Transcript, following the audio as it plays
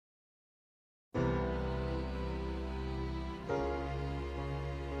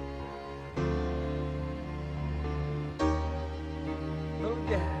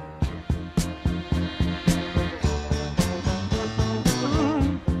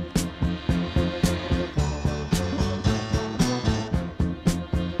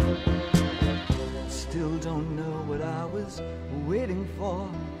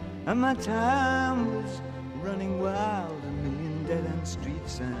and my time was running wild, a million dead-end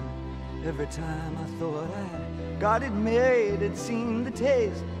streets, and every time I thought I got it made, it seemed the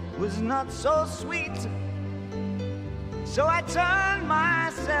taste was not so sweet. So I turned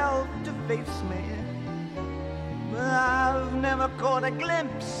myself to face me, but I've never caught a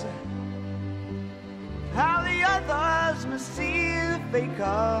glimpse how the others must see the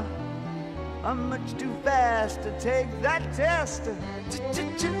faker. I'm much too fast to take that test.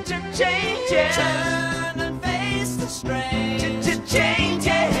 Changes. Turn and face the strain.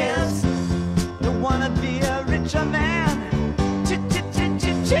 Changes. Don't wanna be a richer man.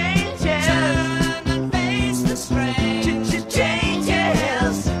 Changes. Turn and face the strain.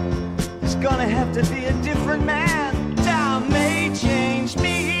 Changes. It's gonna have to be a different man. Time may change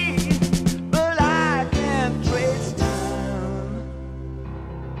me, but I can't trace time.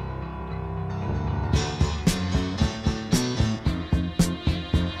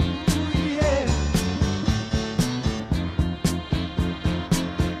 Yeah.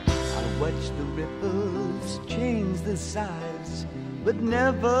 I watch the ripples change the size, but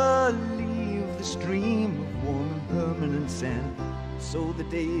never leave the stream of warm and permanent sand. So the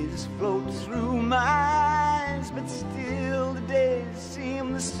days float through my eyes, but still the days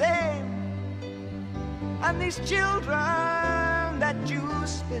seem the same. And these children that you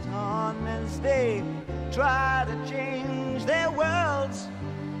spit on as they try to change their worlds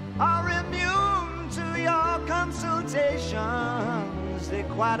are immune to your consultations. They're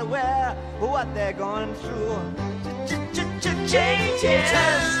quite aware of what they're going through. Changes.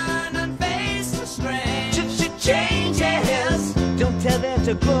 Turn and face the strain. Changes. Don't tell them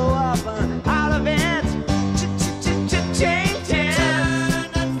to grow up out of it. Changes. Turn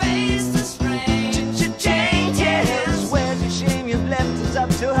and face the strain. Changes. Where's your shame you've left us up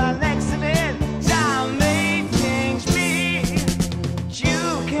to our next event? Time may change me, but you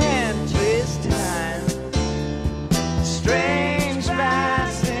can't twist time. Strange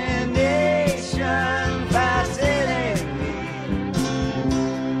fascination fascinating me.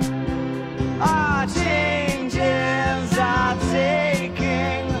 Our changes are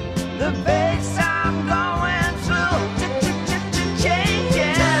taking the pace I'm going through.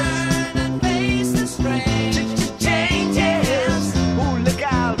 Changes. Turn and face the strain. Changes. Oh, look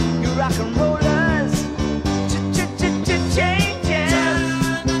out, you rock and rollers. Changes.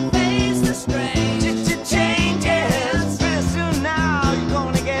 Turn and face the strain. Changes. Pretty soon now you're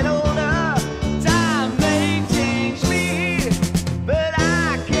gonna get older. Time may change me, but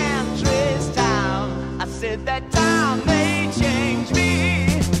I can't trace time. I said that time may change me.